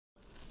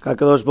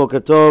Kakadosh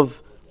Boker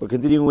Tov. We're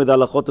continuing with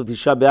Halachot of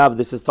Tisha Beav.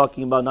 This is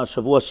talking about now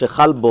Shavua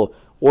Shechalbo,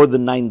 or the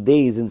 9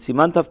 days. In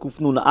Siman Tav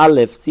Kuf Nun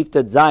Aleph,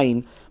 Siftet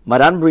Zayin,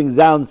 Maran brings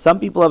down, some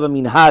people have a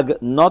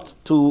minhag not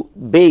to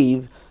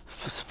bathe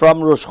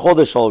from Rosh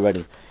Chodesh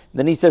already.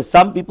 Then he says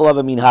some people have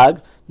a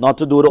minhag not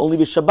to do it only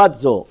with Shabbat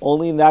Zo,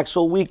 only in the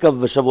actual week of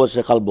Shavua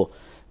Shechalbo.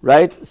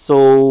 Right?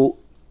 So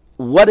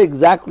what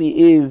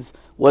exactly is,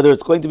 whether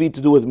it's going to be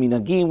to do with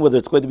minhagim, whether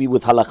it's going to be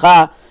with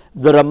halacha,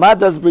 the Ramah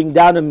does bring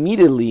down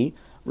immediately,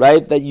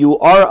 right, that you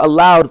are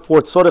allowed for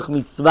tzorech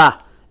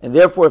mitzvah, and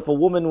therefore if a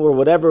woman or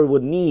whatever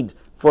would need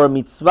for a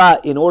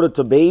mitzvah in order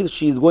to bathe,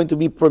 she is going to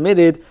be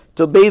permitted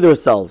to bathe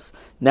herself.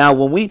 Now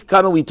when we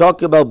come and we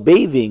talk about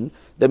bathing,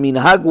 the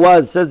minhag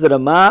was, says the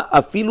Ramah,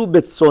 afilu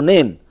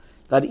betzonen,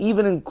 that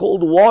even in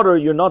cold water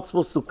you're not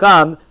supposed to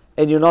come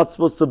and you're not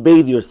supposed to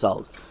bathe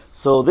yourselves.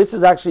 So this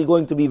is actually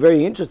going to be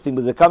very interesting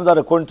because it comes out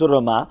according to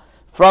Ramah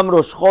from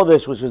Rosh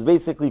Chodesh, which is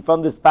basically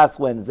from this past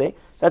Wednesday.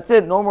 That's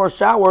it, no more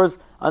showers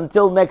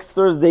until next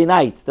Thursday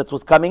night. That's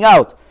what's coming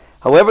out.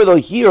 However, though,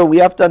 here we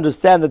have to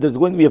understand that there's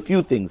going to be a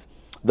few things.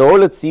 The Or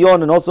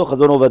Letzion and also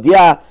Chazon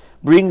Ovadia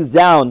brings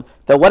down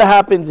that what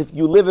happens if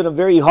you live in a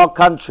very hot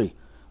country,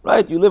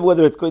 right? You live,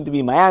 whether it's going to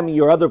be Miami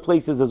or other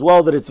places as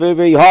well, that it's very,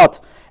 very hot.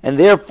 And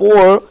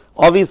therefore,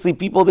 obviously,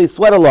 people, they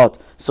sweat a lot.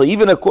 So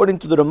even according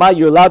to the Ramah,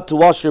 you're allowed to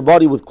wash your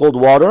body with cold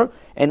water.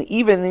 And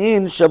even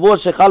in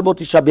Shavua Shechalbo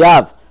Tisha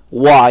Beav.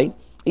 Why?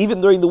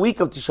 Even during the week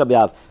of Tisha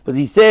Beav. Because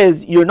he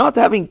says, you're not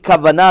having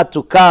kavanah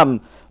to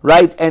come,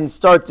 right, and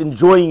start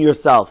enjoying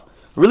yourself.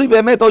 Really,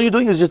 be'emet, all you're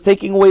doing is just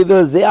taking away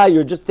the ze'ah,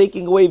 you're just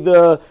taking away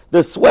the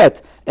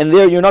sweat. And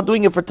there, you're not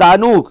doing it for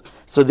ta'anug.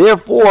 So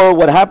therefore,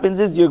 what happens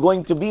is you're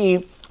going to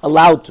be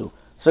allowed to.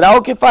 So now,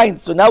 okay, fine.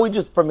 So now we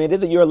just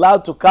permitted that you're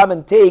allowed to come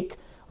and take,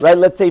 right,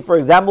 let's say, for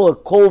example, a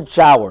cold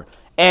shower.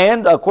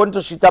 And according to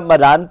Shitat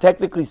Maran,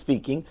 technically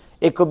speaking,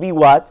 it could be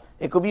what?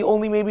 It could be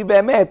only maybe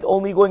be'emet,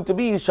 only going to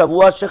be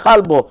Shavua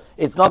Shechalbo.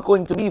 It's not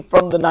going to be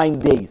from the 9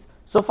 days.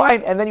 So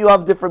fine, and then you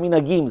have different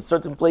minhagim.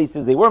 Certain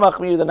places they were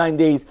machmir the 9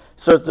 days,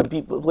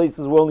 certain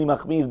places were only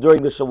machmir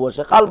during the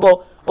Shavua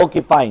Shechalbo.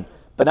 Okay, fine.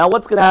 But now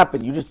what's going to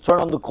happen? You just turn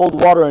on the cold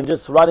water and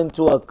just run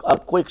into a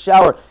quick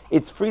shower.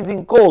 It's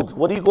freezing cold.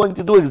 What are you going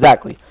to do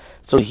exactly?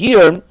 So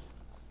here,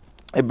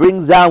 it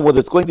brings down whether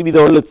it's going to be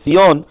the Or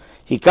Letzion.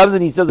 He comes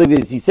and he says like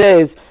this. He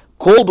says,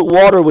 cold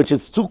water, which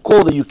is too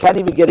cold that you can't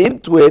even get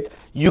into it,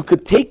 you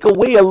could take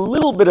away a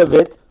little bit of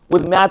it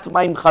with mat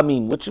maim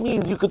chamim, which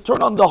means you could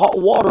turn on the hot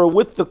water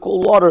with the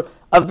cold water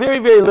a very,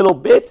 very little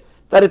bit,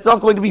 that it's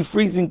not going to be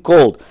freezing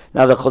cold.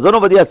 Now the Chazon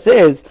Ovadia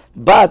says,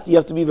 but you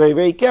have to be very,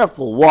 very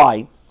careful.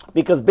 Why?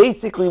 Because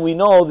basically we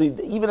know that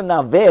even a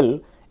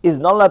navel is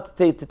not allowed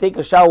to take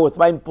a shower with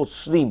maim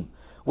poshrim,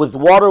 with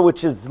water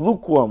which is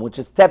lukewarm, which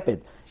is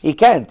tepid. He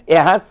can't. It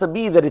has to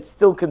be that it's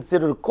still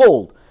considered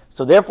cold.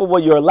 So therefore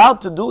what you're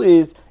allowed to do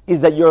is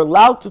that you're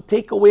allowed to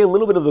take away a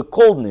little bit of the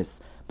coldness.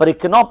 But it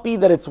cannot be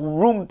that it's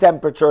room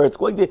temperature.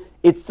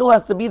 It still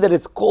has to be that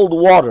it's cold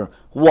water.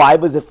 Why?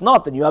 Because if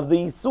not, then you have the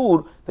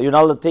isur that you're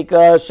not allowed to take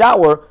a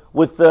shower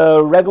with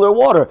regular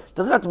water. It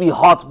doesn't have to be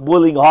hot,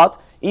 boiling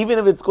hot. Even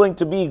if it's going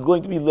to be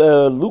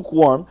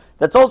lukewarm,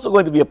 that's also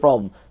going to be a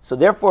problem. So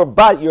therefore,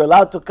 but you're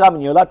allowed to come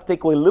and you're allowed to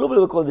take away a little bit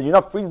of the cold. That you're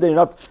not freezing. That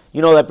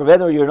you're not, that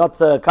prevent, or you're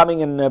not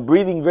coming and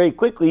breathing very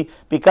quickly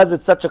because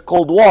it's such a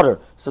cold water.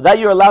 So that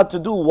you're allowed to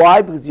do.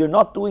 Why? Because you're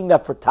not doing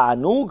that for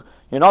ta'anug.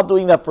 You're not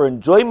doing that for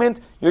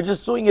enjoyment. You're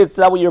just doing it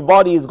so that way your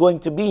body is going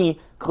to be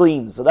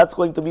clean. So that's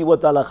going to be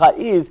what the halacha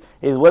is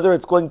whether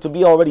it's going to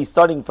be already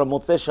starting from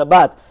Motzei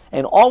Shabbat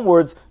and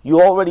onwards,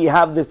 you already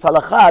have this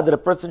halacha that a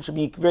person should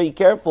be very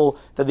careful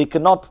that they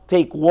cannot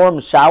take warm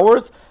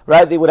showers,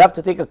 right? They would have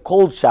to take a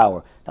cold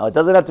shower. Now it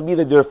doesn't have to be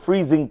that they're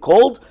freezing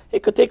cold.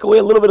 It could take away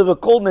a little bit of the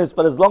coldness,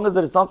 but as long as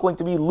it's not going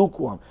to be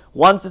lukewarm.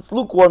 Once it's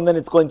lukewarm, then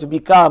it's going to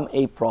become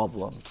a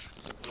problem.